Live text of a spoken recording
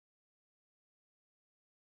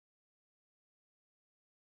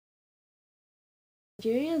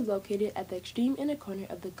Nigeria is located at the extreme inner corner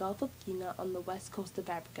of the Gulf of Guinea on the west coast of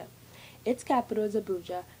Africa. Its capital is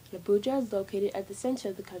Abuja, and Abuja is located at the center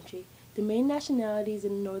of the country. The main nationalities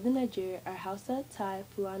in northern Nigeria are Hausa, Thai,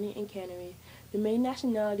 Fulani, and Kanuri. The main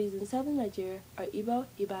nationalities in southern Nigeria are Igbo,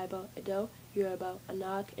 Ibibio, Edo, Yoruba,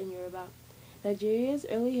 Anak, and Yoruba. Nigeria's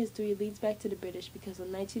early history leads back to the British because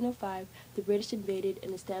in 1905, the British invaded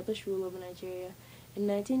and established rule over Nigeria. In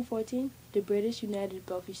 1914, the British united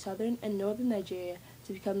both southern and northern Nigeria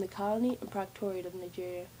to become the colony and protectorate of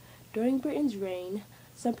Nigeria. During Britain's reign,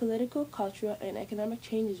 some political, cultural, and economic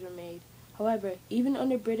changes were made. However, even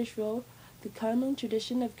under British rule, the common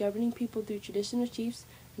tradition of governing people through traditional chiefs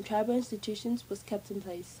and tribal institutions was kept in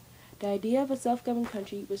place. The idea of a self-governed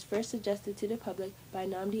country was first suggested to the public by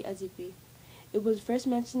Nnamdi Azikiwe. It was first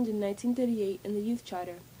mentioned in 1938 in the Youth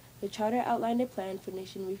Charter. The charter outlined a plan for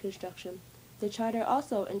nation reconstruction. The charter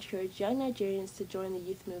also encouraged young Nigerians to join the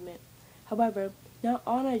youth movement. However, not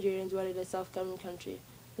all Nigerians wanted a self-governed country.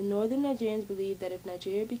 The northern Nigerians believed that if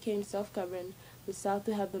Nigeria became self-governed, the South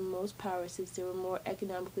would have the most power since they were more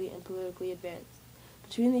economically and politically advanced.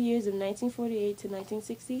 Between the years of 1948 to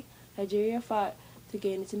 1960, Nigeria fought to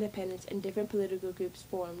gain its independence and different political groups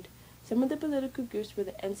formed. Some of the political groups were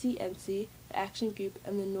the NCNC, the Action Group,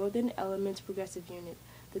 and the Northern Elements Progressive Unit.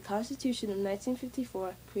 The Constitution of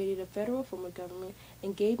 1954 created a federal form of government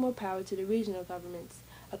and gave more power to the regional governments.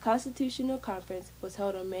 A constitutional conference was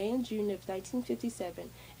held on May and June of 1957,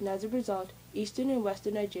 and as a result, eastern and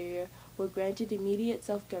western Nigeria were granted immediate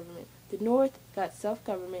self-government. The North got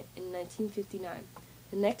self-government in 1959.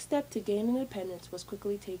 The next step to gain independence was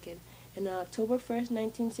quickly taken, and on October 1,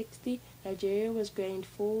 1960, Nigeria was granted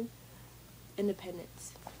full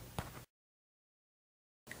independence.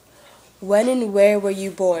 When and where were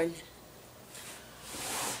you born?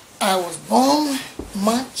 I was born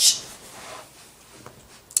March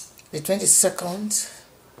the 22nd,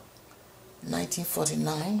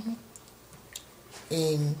 1949,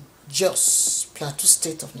 in Jos, Plateau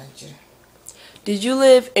State of Nigeria. Did you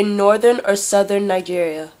live in northern or southern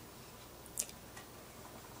Nigeria?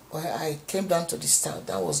 Well, I came down to the south.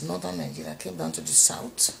 That was northern Nigeria. I came down to the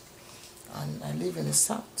south, and I live in the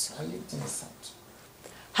south. I lived in the south.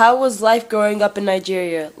 How was life growing up in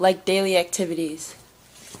Nigeria, like daily activities?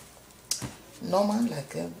 Normal,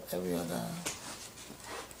 like every other.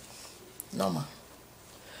 Normal.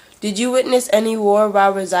 Did you witness any war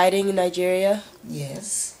while residing in Nigeria?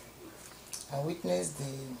 Yes. I witnessed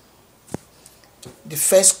the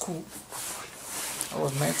first coup. That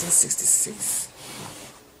was 1966.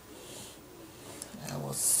 I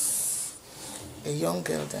was a young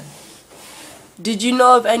girl then. Did you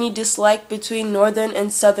know of any dislike between northern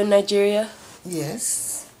and southern Nigeria?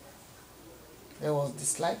 Yes. There was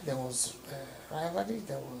dislike, there was rivalry,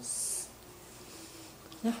 there was...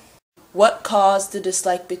 Yeah. What caused the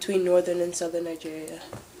dislike between northern and southern Nigeria?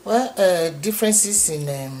 Well, differences in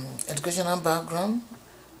educational background,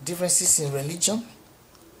 differences in religion.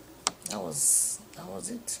 That was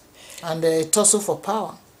it. And a tussle for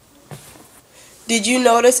power. Did you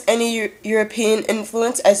notice any European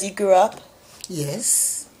influence as you grew up?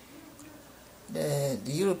 Yes. The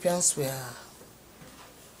Europeans were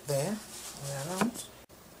there, were around.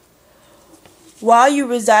 While you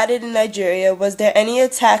resided in Nigeria, was there any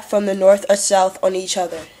attack from the north or south on each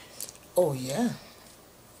other? Oh yeah.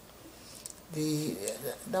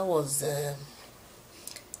 That was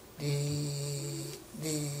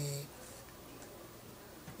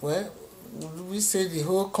well, we say the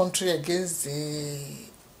whole country against the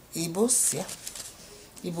Igbos, yeah.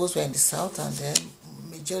 Igbos were in the south, and the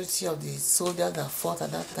majority of the soldiers that fought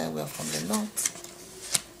at that time were from the north.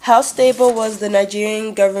 How stable was the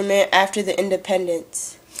Nigerian government after the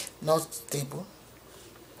independence? Not stable.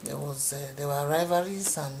 There were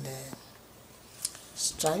rivalries and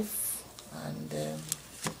strife, and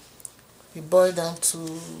it boiled down to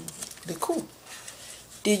the coup.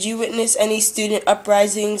 Did you witness any student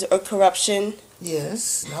uprisings or corruption?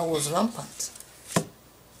 Yes, that was rampant.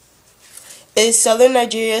 Is southern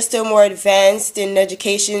Nigeria still more advanced in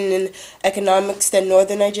education and economics than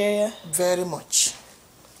northern Nigeria? Very much.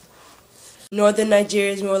 Northern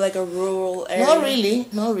Nigeria is more like a rural area?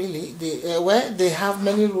 Not really. They have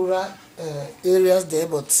many rural areas there,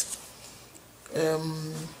 but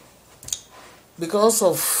because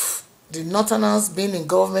of the Northerners being in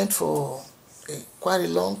government for quite a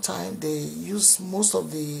long time, they use most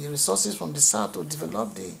of the resources from the south to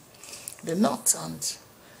develop the north, and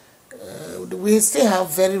we still have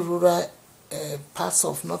very rural parts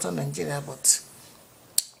of northern Nigeria, but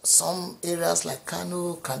some areas like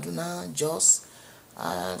Kano, Kaduna, Jos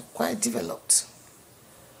are quite developed.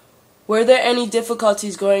 Were there any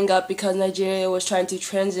difficulties growing up because Nigeria was trying to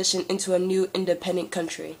transition into a new independent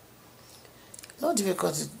country? No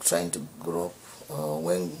difficulty trying to grow up.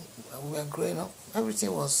 When we were growing up,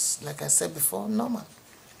 everything was, like I said before, normal.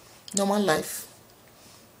 Normal life.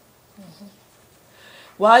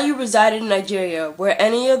 While you resided in Nigeria, were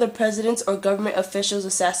any of the presidents or government officials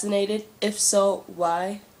assassinated? If so,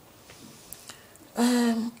 why?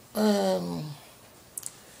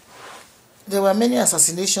 There were many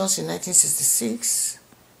assassinations in 1966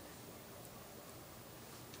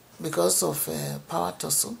 because of power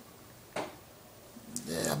tussle.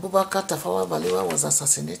 Abubakar Tafawa Balewa was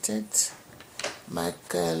assassinated.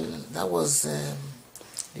 Michael, that was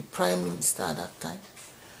the prime minister at that time.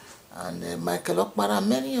 And Michael Okpara and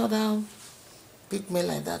many other big men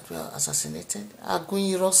like that were assassinated.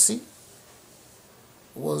 Agunyi Rossi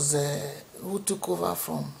was who took over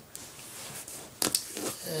from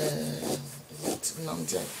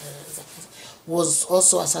was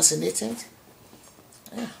also assassinated.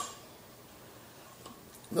 Yeah.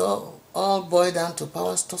 Well, all boiled down to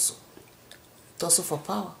power tussle for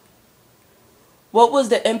power. What was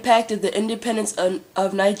the impact of the independence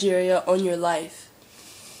of Nigeria on your life?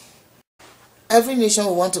 Every nation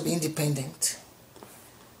will want to be independent.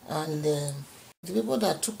 And the people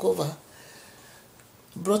that took over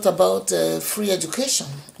brought about free education,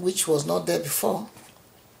 which was not there before.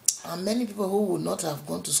 And many people who would not have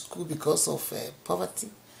gone to school because of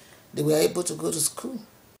poverty, they were able to go to school.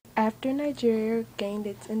 After Nigeria gained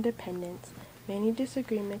its independence, many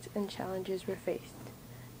disagreements and challenges were faced.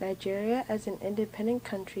 Nigeria, as an independent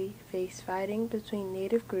country, faced fighting between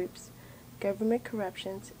native groups, government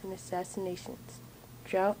corruptions and assassinations,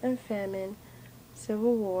 drought and famine,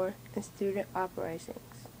 civil war, and student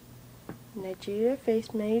uprisings. Nigeria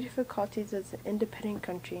faced many difficulties as an independent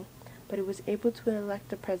country, but it was able to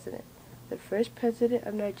elect a president. The first president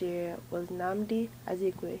of Nigeria was Nnamdi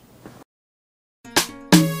Azikiwe.